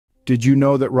Did you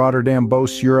know that Rotterdam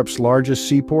boasts Europe's largest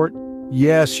seaport?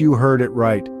 Yes, you heard it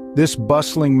right. This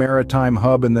bustling maritime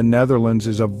hub in the Netherlands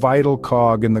is a vital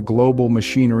cog in the global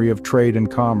machinery of trade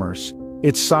and commerce.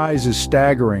 Its size is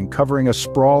staggering, covering a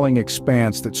sprawling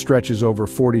expanse that stretches over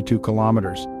 42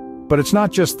 kilometers. But it's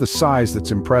not just the size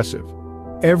that's impressive.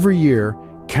 Every year,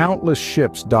 countless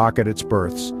ships dock at its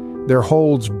berths, their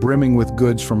holds brimming with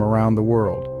goods from around the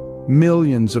world.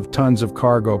 Millions of tons of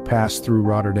cargo pass through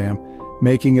Rotterdam,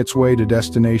 making its way to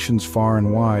destinations far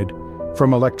and wide.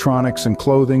 From electronics and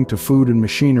clothing to food and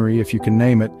machinery, if you can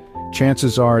name it,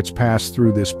 chances are it's passed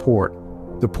through this port.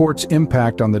 The port's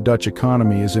impact on the Dutch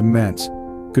economy is immense,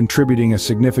 contributing a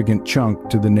significant chunk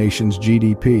to the nation's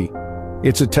GDP.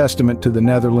 It's a testament to the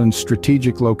Netherlands'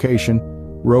 strategic location,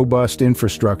 robust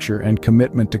infrastructure, and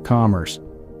commitment to commerce.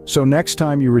 So next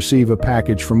time you receive a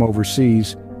package from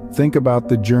overseas, think about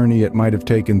the journey it might have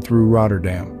taken through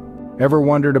Rotterdam. Ever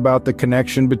wondered about the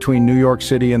connection between New York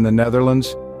City and the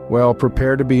Netherlands? Well,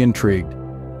 prepare to be intrigued.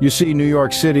 You see, New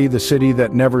York City, the city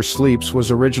that never sleeps,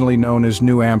 was originally known as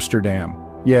New Amsterdam.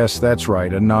 Yes, that's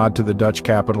right, a nod to the Dutch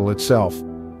capital itself.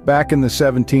 Back in the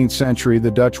 17th century, the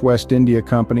Dutch West India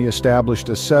Company established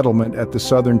a settlement at the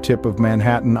southern tip of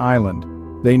Manhattan Island.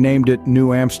 They named it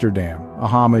New Amsterdam, a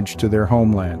homage to their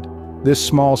homeland. This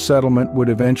small settlement would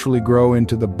eventually grow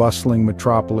into the bustling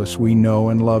metropolis we know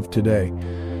and love today.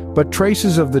 But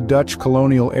traces of the Dutch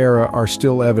colonial era are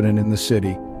still evident in the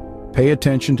city. Pay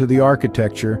attention to the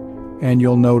architecture, and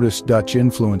you'll notice Dutch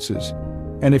influences.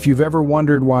 And if you've ever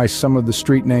wondered why some of the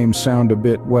street names sound a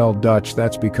bit, well, Dutch,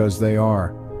 that's because they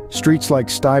are. Streets like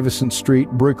Stuyvesant Street,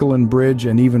 Brickell Bridge,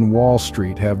 and even Wall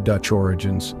Street have Dutch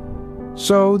origins.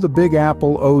 So, the Big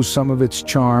Apple owes some of its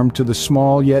charm to the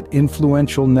small yet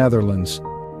influential Netherlands.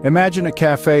 Imagine a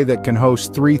cafe that can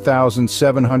host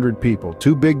 3,700 people.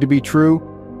 Too big to be true?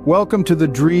 Welcome to the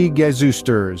Drie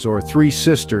Gezusters, or Three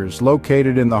Sisters,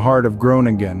 located in the heart of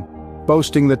Groningen,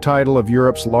 boasting the title of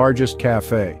Europe's largest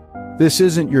cafe. This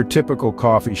isn't your typical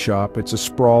coffee shop, it's a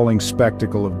sprawling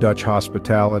spectacle of Dutch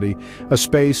hospitality, a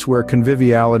space where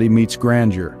conviviality meets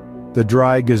grandeur. The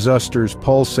Drie Gezusters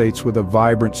pulsates with a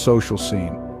vibrant social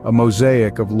scene, a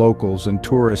mosaic of locals and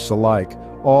tourists alike,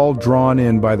 all drawn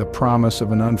in by the promise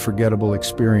of an unforgettable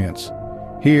experience.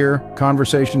 Here,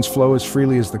 conversations flow as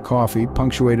freely as the coffee,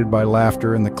 punctuated by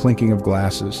laughter and the clinking of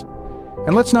glasses.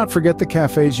 And let's not forget the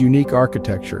cafe's unique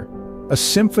architecture. A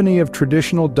symphony of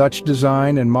traditional Dutch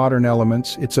design and modern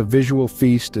elements, it's a visual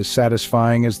feast as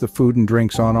satisfying as the food and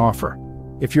drinks on offer.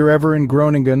 If you're ever in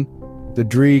Groningen, the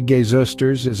Drie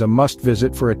Gezusters is a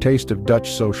must-visit for a taste of Dutch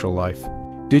social life.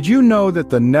 Did you know that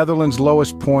the Netherlands'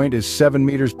 lowest point is 7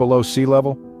 meters below sea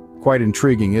level? Quite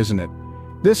intriguing, isn't it?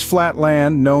 This flat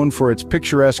land, known for its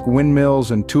picturesque windmills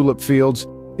and tulip fields,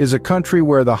 is a country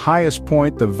where the highest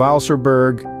point, the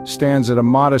Valserberg, stands at a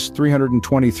modest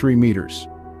 323 meters.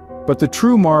 But the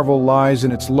true marvel lies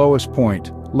in its lowest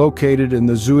point, located in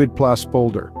the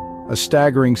Zuidplaspolder, a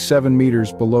staggering 7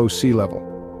 meters below sea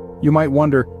level. You might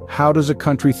wonder, how does a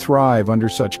country thrive under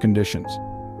such conditions?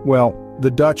 Well, the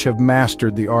Dutch have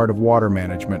mastered the art of water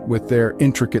management with their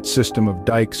intricate system of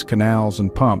dikes, canals,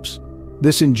 and pumps.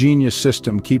 This ingenious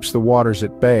system keeps the waters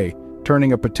at bay,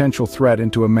 turning a potential threat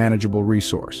into a manageable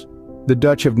resource. The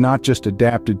Dutch have not just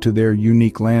adapted to their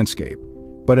unique landscape,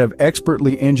 but have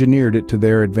expertly engineered it to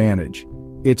their advantage.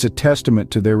 It's a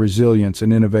testament to their resilience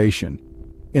and innovation.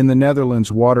 In the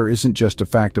Netherlands, water isn't just a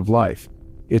fact of life,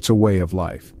 it's a way of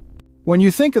life. When you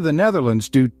think of the Netherlands,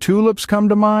 do tulips come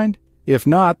to mind? If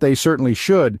not, they certainly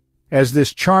should, as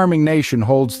this charming nation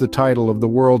holds the title of the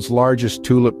world's largest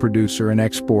tulip producer and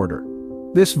exporter.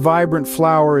 This vibrant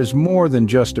flower is more than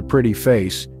just a pretty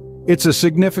face. It's a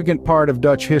significant part of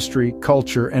Dutch history,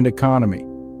 culture, and economy.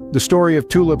 The story of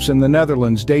tulips in the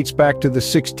Netherlands dates back to the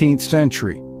 16th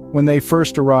century, when they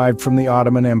first arrived from the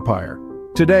Ottoman Empire.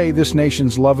 Today, this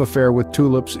nation's love affair with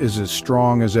tulips is as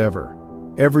strong as ever.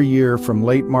 Every year, from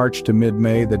late March to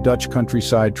mid-May, the Dutch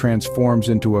countryside transforms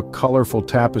into a colorful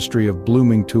tapestry of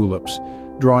blooming tulips,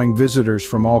 drawing visitors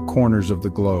from all corners of the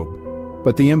globe.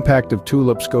 But the impact of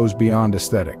tulips goes beyond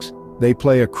aesthetics. They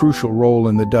play a crucial role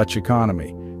in the Dutch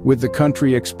economy, with the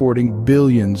country exporting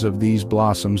billions of these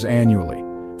blossoms annually.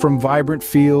 From vibrant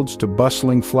fields to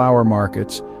bustling flower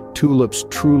markets, tulips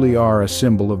truly are a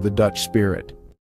symbol of the Dutch spirit.